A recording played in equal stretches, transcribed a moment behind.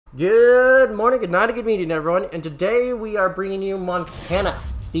Good morning, good night, and good evening, everyone. And today we are bringing you Montana,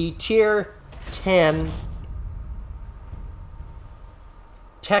 the Tier 10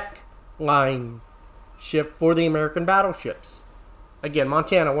 tech line ship for the American battleships. Again,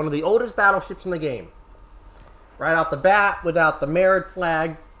 Montana, one of the oldest battleships in the game. Right off the bat, without the merit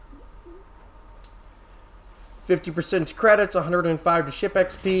flag, 50% credits, 105 to ship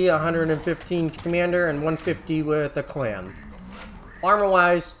XP, 115 to commander, and 150 with a clan.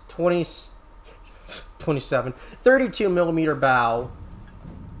 Armor-wise, 32 millimeter bow,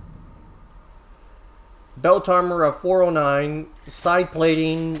 belt armor of 409, side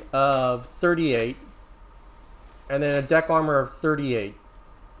plating of 38, and then a deck armor of 38.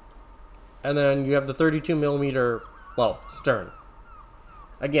 And then you have the 32 millimeter, well, stern.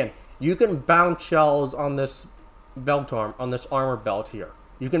 Again, you can bounce shells on this belt arm, on this armor belt here.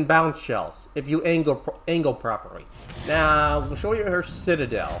 You can bounce shells if you angle properly. Now, we'll show you her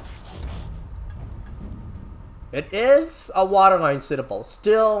citadel. It is a waterline citadel,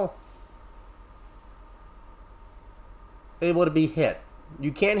 still able to be hit.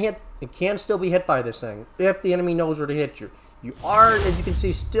 You can still be hit by this thing if the enemy knows where to hit you. You are, as you can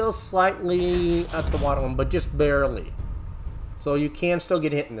see, still slightly at the waterline, but just barely. So you can still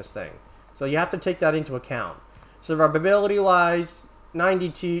get hit in this thing. So you have to take that into account. Survivability-wise,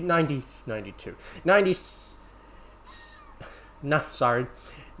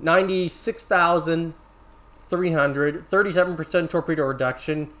 96,300, 37% torpedo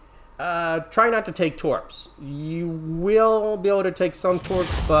reduction. Try not to take torps. You will be able to take some torps,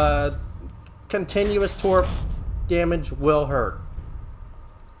 but continuous torp damage will hurt.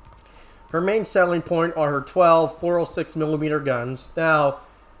 Her main selling point are her 12 406 millimeter guns. Now,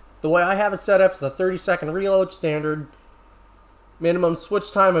 the way I have it set up is a 30-second reload standard. Minimum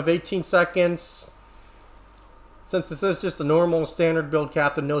switch time of 18 seconds. Since this is just a normal standard build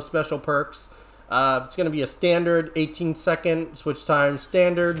captain, no special perks. It's going to be a standard 18-second switch time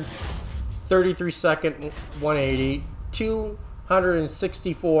standard. 33-second 180.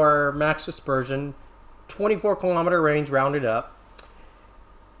 264 max dispersion. 24-kilometer range rounded up.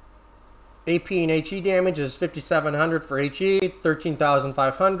 AP and HE damage is 5,700 for HE,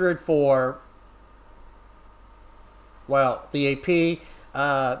 13,500 for, well, the AP.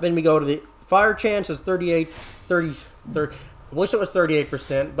 Then we go to the fire chance is 30, I wish it was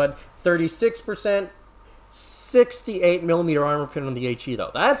 38%, but 36%, 68 millimeter armor pin on the HE though.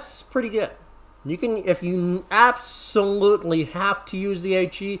 That's pretty good. You can, if you absolutely have to use the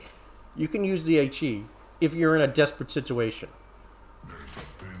HE, you can use the HE if you're in a desperate situation.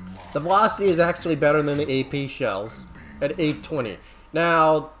 The velocity is actually better than the AP shells at 820.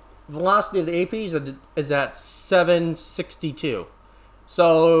 Now, velocity of the APs is at 762.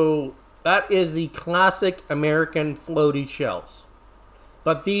 So, that is the classic American floaty shells.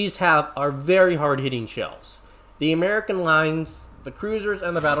 But these are very hard-hitting shells. The American lines, the cruisers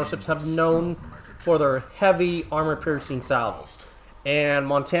and the battleships have known for their heavy armor-piercing salvos. And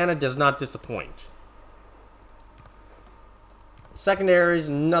Montana does not disappoint. Secondaries,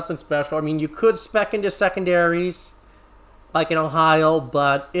 nothing special. I mean, you could spec into secondaries, like in Ohio,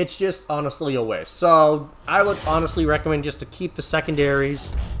 but it's just honestly a waste. So, I would honestly recommend just to keep the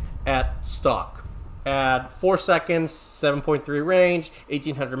secondaries at stock. At 4 seconds, 7.3 range,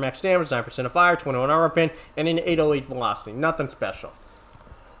 1800 max damage, 9% of fire, 21 armor pin, and an 808 velocity. Nothing special.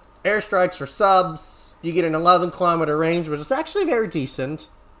 Airstrikes for subs, you get an 11-kilometer range, which is actually very decent.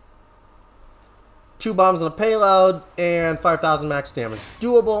 2 bombs on a payload, and 5,000 max damage.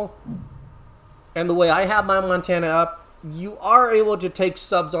 Doable. And the way I have my Montana up, you are able to take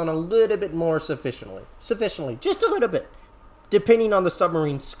subs on a little bit more sufficiently. Just a little bit. Depending on the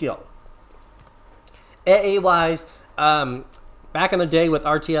submarine skill. AA-wise, back in the day with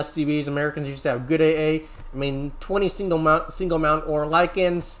RTS CVs, Americans used to have good AA. I mean, 20 single mount or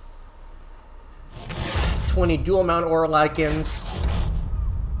Lycans, 20 dual mount or Lycans,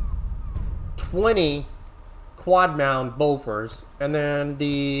 20 quad mount Bofors, and then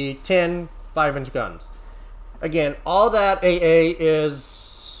the 10 5-inch guns. Again, all that AA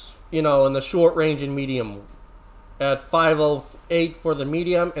is, you know, in the short range and medium. At 508 for the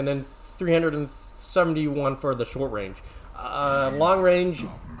medium, and then 371 for the short range. Long range,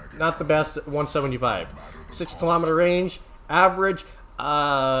 not the best at 175. 6-kilometer range, average.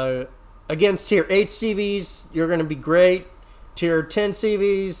 Against Tier 8 CVs, you're going to be great. Tier 10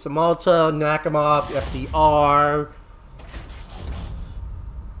 CVs, Malta, Nakamov, FDR,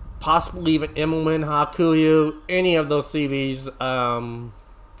 possibly even Immelman, Hakuyu, any of those CVs,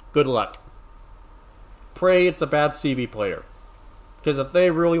 good luck. Pray it's a bad CV player. Because if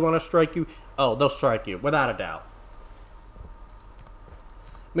they really want to strike you, oh, they'll strike you, without a doubt.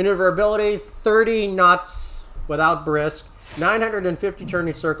 Maneuverability, 30 knots without brisk, 950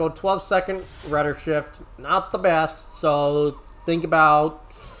 turning circle, 12-second rudder shift. Not the best, so think about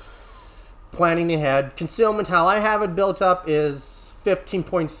planning ahead. Concealment, how I have it built up, is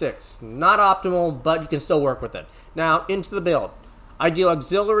 15.6. Not optimal, but you can still work with it. Now, into the build. I do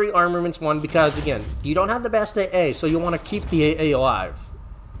auxiliary armaments 1 because, again, you don't have the best AA, so you want to keep the AA alive.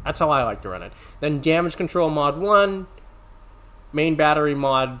 That's how I like to run it. Then damage control mod 1, main battery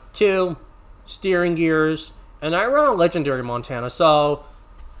mod 2, steering gears, and I run a legendary Montana, so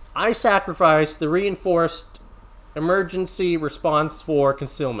I sacrifice the reinforced emergency response for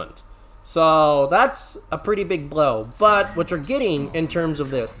concealment. So that's a pretty big blow. But what you're getting in terms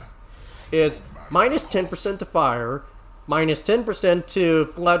of this is minus 10% to fire, minus 10% to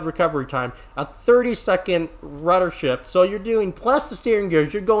flood recovery time, a 30-second rudder shift. So you're doing, plus the steering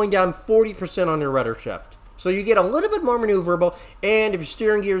gears, you're going down 40% on your rudder shift. So you get a little bit more maneuverable, and if your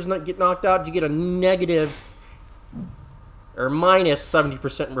steering gears get knocked out, you get a negative or minus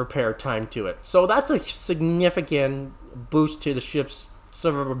 70% repair time to it. So that's a significant boost to the ship's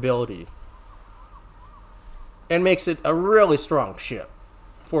survivability and makes it a really strong ship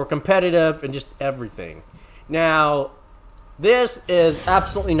for competitive and just everything. Now, this is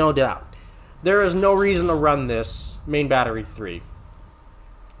absolutely no doubt. There is no reason to run this main battery 3.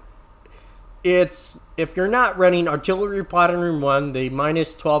 It's, if you're not running artillery plotting room 1, the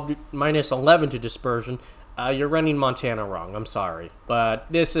minus 12 to minus 11 to dispersion, you're running Montana wrong. I'm sorry,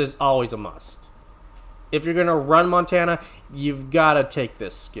 but this is always a must. If you're gonna run Montana, you've got to take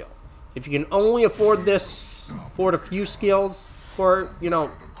this skill. If you can only afford this, afford a few skills for, you know,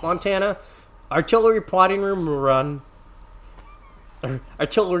 Montana, artillery plotting room run,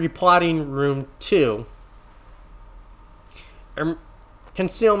 artillery plotting room 2,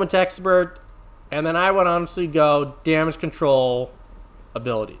 concealment expert, and then I would honestly go damage control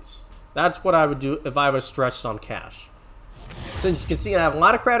abilities. That's what I would do if I was stretched on cash. Since you can see I have a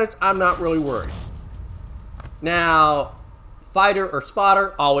lot of credits, I'm not really worried. Now, fighter or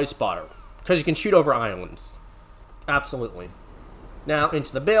spotter, always spotter, because you can shoot over islands. Absolutely. Now,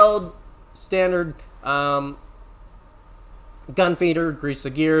 into the build, standard, gun feeder, grease the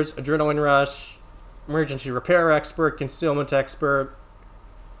gears, adrenaline rush, emergency repair expert, concealment expert,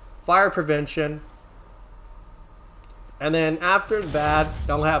 fire prevention. And then after that,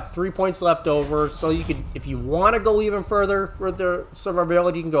 I'll have 3 points left over. So you could, if you want to go even further with the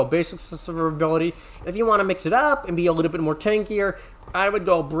survivability, you can go basics to survivability. If you want to mix it up and be a little bit more tankier, I would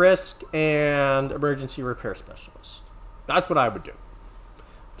go brisk and emergency repair specialist. That's what I would do.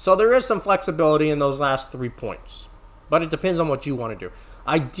 So there is some flexibility in those last 3 points, but it depends on what you want to do.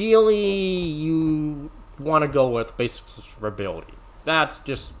 Ideally, you want to go with basics to survivability. That's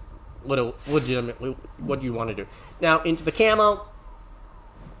just legitimately what you want to do. Now, into the camo.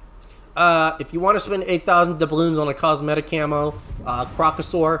 If you want to spend 8,000 doubloons on a cosmetic camo,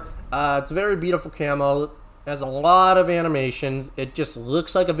 Crocosaur, it's a very beautiful camo. It has a lot of animations. It just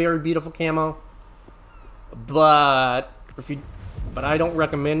looks like a very beautiful camo. But I don't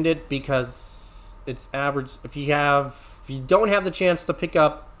recommend it because it's average. If you don't have the chance to pick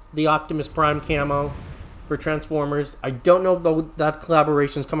up the Optimus Prime camo for Transformers, I don't know though that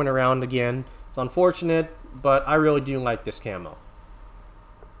collaboration's coming around again. It's unfortunate, but I really do like this camo.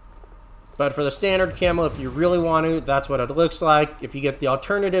 But for the standard camo, if you really want to, that's what it looks like. If you get the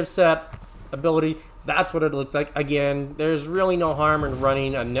alternative set ability, that's what it looks like. Again, there's really no harm in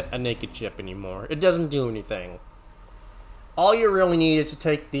running a naked ship anymore. It doesn't do anything. All you really need is to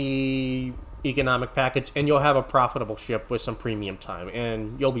take the economic package, and you'll have a profitable ship with some premium time,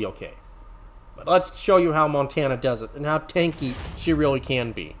 and you'll be okay. But let's show you how Montana does it, and how tanky she really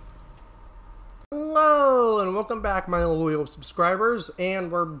can be. Hello, and welcome back, my loyal subscribers, and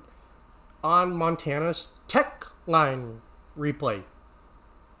we're on Montana's Tech Line replay.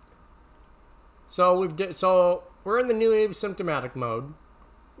 So we're in the new asymptomatic mode,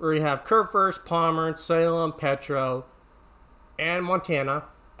 where we have Curve First, Palmer, Salem, Petro, and Montana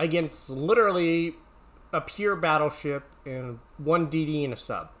against literally a pure battleship and one DD and a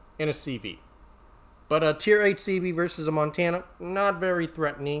sub and a CV. But a tier 8 CV versus a Montana, not very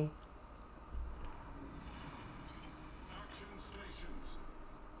threatening.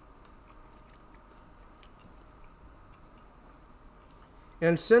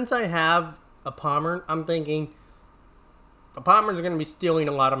 And since I have a Palmer, I'm thinking the Palmer's going to be stealing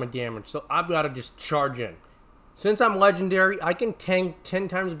a lot of my damage, so I've got to just charge in. Since I'm legendary, I can tank 10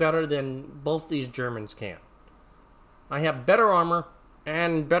 times better than both these Germans can. I have better armor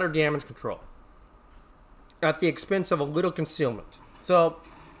and better damage control at the expense of a little concealment. So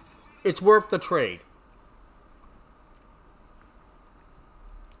it's worth the trade.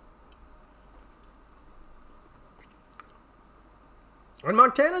 And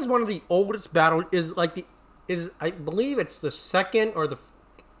Montana is one of the oldest battle. I believe it's the second or the.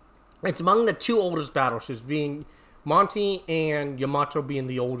 It's among the two oldest battleships, being Monty and Yamato being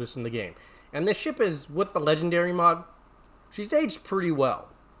the oldest in the game. And this ship is, with the legendary mod, she's aged pretty well.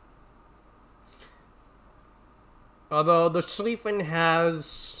 Although the Schlieffen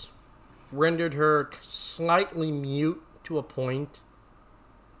has rendered her slightly mute to a point.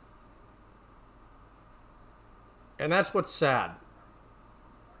 And that's what's sad.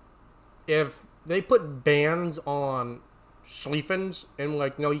 If they put bans on Schlieffens and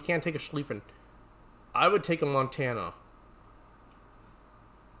like, no, you can't take a Schlieffen, I would take a Montana.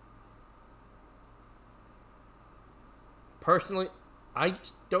 Personally, I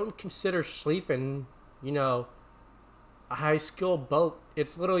just don't consider Schlieffen, you know, a high skill boat.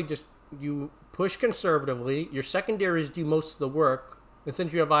 It's literally just you push conservatively, your secondaries do most of the work, and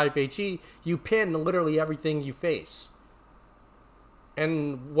since you have IFHE, you pin literally everything you face.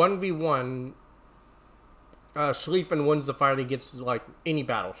 And 1v1, Schlieffen wins the fight against like any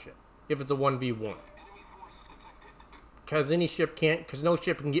battleship if it's a 1v1. Because any ship can't, because no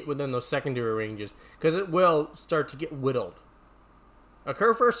ship can get within those secondary ranges, because it will start to get whittled. A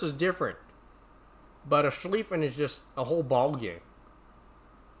Kurfürst is different, but a Schlieffen is just a whole ball game.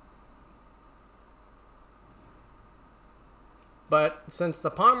 But since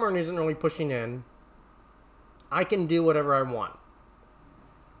the Pommern isn't really pushing in, I can do whatever I want.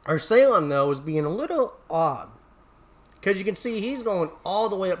 Our Salem, though, is being a little odd. Because you can see he's going all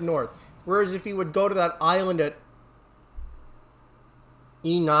the way up north. Whereas if he would go to that island at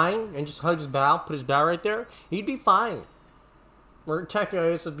E9 and just hug his bow, put his bow right there, he'd be fine. Or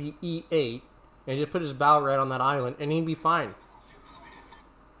technically this would be E8, and just put his bow right on that island, and he'd be fine.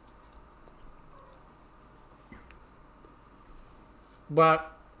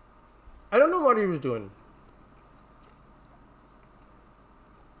 But I don't know what he was doing.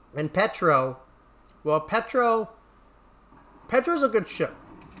 And Petro, well, Petro's a good ship,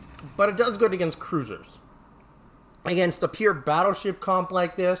 but it does good against cruisers. Against a pure battleship comp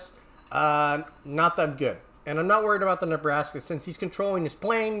like this, not that good. And I'm not worried about the Nebraska, since he's controlling his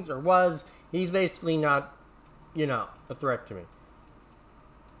planes, or was. He's basically not, you know, a threat to me.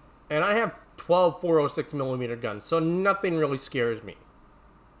 And I have 12 406mm guns, so nothing really scares me.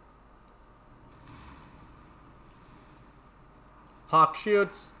 Hawk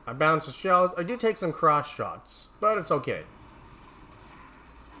shoots, I bounce the shells, I do take some cross shots, but it's okay.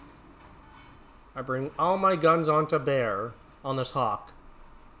 I bring all my guns onto bear on this Hawk,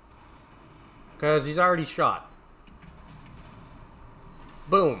 because he's already shot.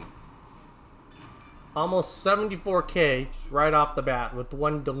 Boom. Almost 74k right off the bat with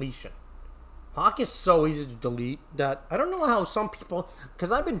one deletion. Hawk is so easy to delete that I don't know how some people,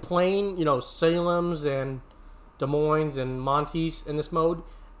 because I've been playing, you know, Salem's and Des Moines and Montes in this mode,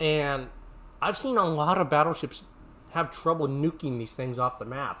 and I've seen a lot of battleships have trouble nuking these things off the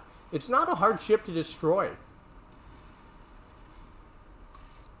map. It's not a hard ship to destroy.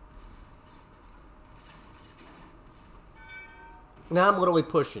 Now I'm literally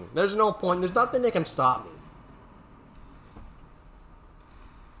pushing. There's no point. There's nothing that can stop me.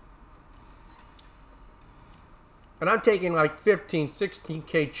 And I'm taking like 15,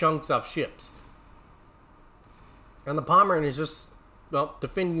 16k chunks off ships. And the Pommern is just, well,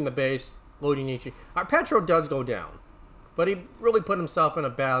 defending the base, loading each. Our Petro does go down. But he really put himself in a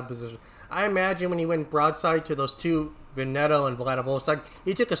bad position. I imagine when he went broadside to those two, Veneto and Vladivostok,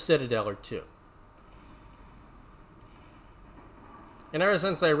 he took a citadel or two. And ever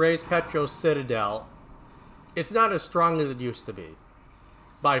since I raised Petro's citadel, it's not as strong as it used to be.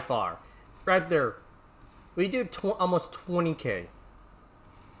 By far. Right there. We do almost 20k.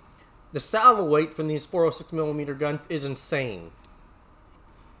 The salvo weight from these 406mm guns is insane.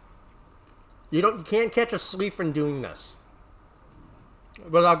 You can't catch a Schlieffen doing this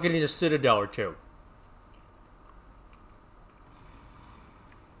without getting a citadel or two.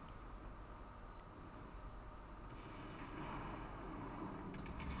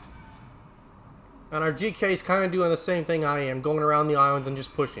 And our GK is kind of doing the same thing I am, going around the islands and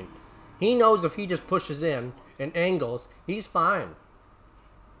just pushing. He knows if he just pushes in and angles, he's fine.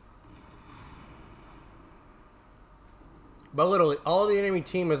 But literally, all the enemy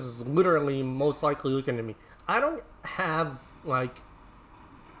team is literally most likely looking at me. I don't have, like,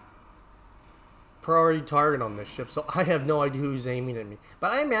 priority target on this ship, so I have no idea who's aiming at me.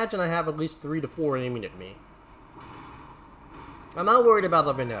 But I imagine I have at least 3 to 4 aiming at me. I'm not worried about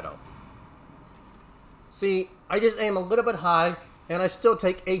the Veneto. See, I just aim a little bit high, and I still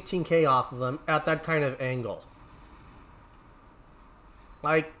take 18k off of them at that kind of angle.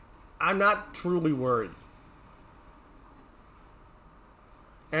 Like, I'm not truly worried.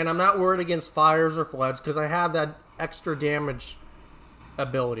 And I'm not worried against fires or floods because I have that extra damage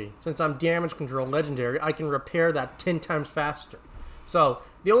ability. Since I'm damage control legendary, I can repair that 10 times faster. So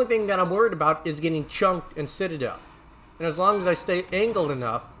the only thing that I'm worried about is getting chunked and Citadel. And as long as I stay angled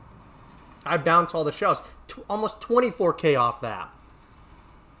enough, I bounce all the shells. Almost 24k off that.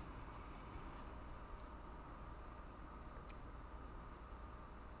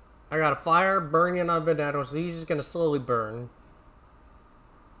 I got a fire burning on Veneto, so he's just going to slowly burn.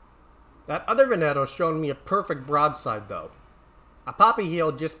 That other Veneto showed me a perfect broadside, though. I poppy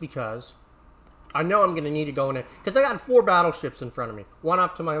heal just because I know I'm going to need to go in it. Because I got 4 battleships in front of me. 1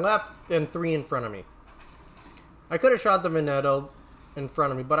 off to my left, and 3 in front of me. I could have shot the Veneto in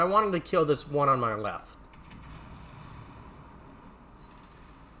front of me, but I wanted to kill this one on my left.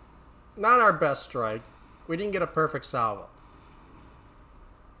 Not our best strike. We didn't get a perfect salvo.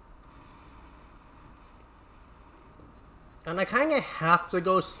 And I kind of have to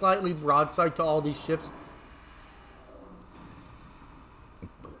go slightly broadside to all these ships.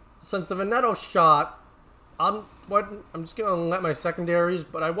 Since the Veneto shot, I'm just going to let my secondaries,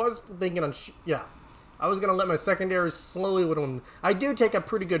 but I was thinking on, I was going to let my secondaries slowly whittle him. I do take a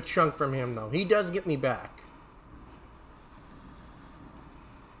pretty good chunk from him, though. He does get me back.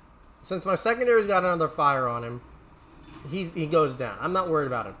 Since my secondary's got another fire on him, he goes down. I'm not worried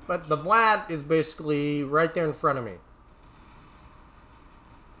about it. But the Vlad is basically right there in front of me.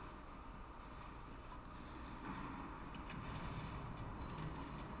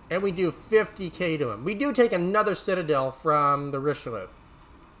 And we do 50k to him. We do take another Citadel from the Richelieu.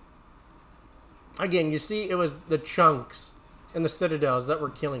 Again, you see, it was the chunks and the Citadels that were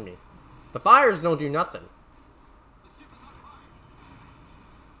killing me. The fires don't do nothing.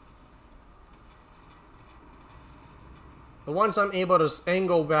 But once I'm able to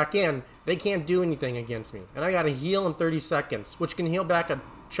angle back in, they can't do anything against me. And I gotta heal in 30 seconds, which can heal back a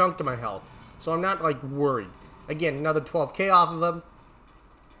chunk to my health. So I'm not, like, worried. Again, another 12k off of them.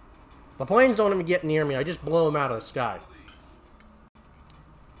 The planes don't even get near me. I just blow them out of the sky.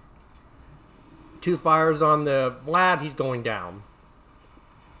 2 fires on the Vlad. He's going down.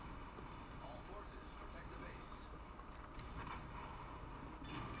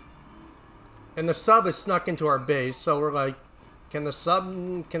 And the sub is snuck into our base. So we're like, can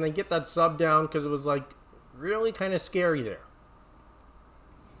they get that sub down? Because it was like really kind of scary there.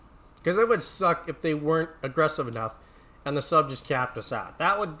 Because it would suck if they weren't aggressive enough and the sub just capped us out.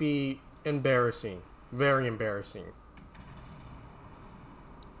 That would be embarrassing. Very embarrassing.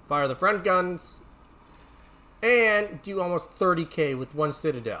 Fire the front guns. And do almost 30k with 1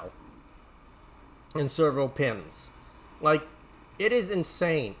 Citadel. And servo pins. Like, it is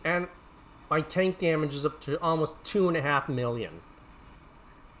insane. And my tank damage is up to almost 2.5 million.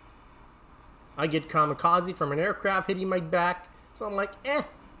 I get kamikaze from an aircraft hitting my back. So I'm like, eh.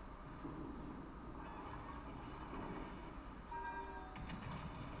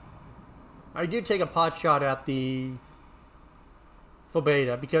 I do take a pot shot at the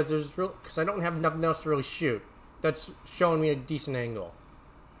Phobeta because I don't have nothing else to really shoot. That's showing me a decent angle.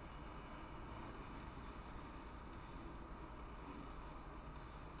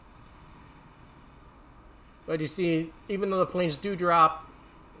 But you see, even though the planes do drop,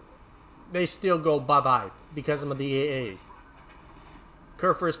 they still go bye-bye because of the AA.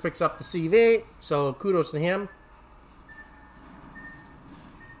 Kerfers picks up the CV, so kudos to him.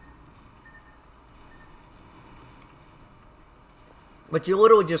 But you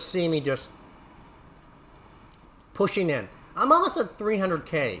literally just see me just pushing in. I'm almost at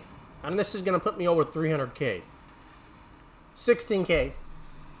 300k. And this is going to put me over 300k. 16k.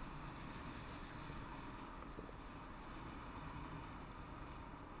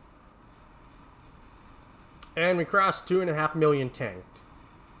 And we crossed 2.5 million tanked.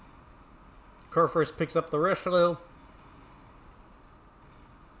 Kerfers picks up the Richelieu.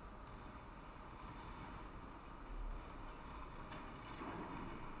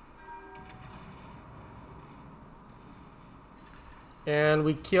 And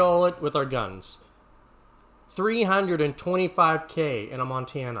we kill it with our guns. 325k in a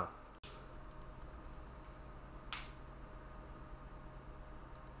Montana.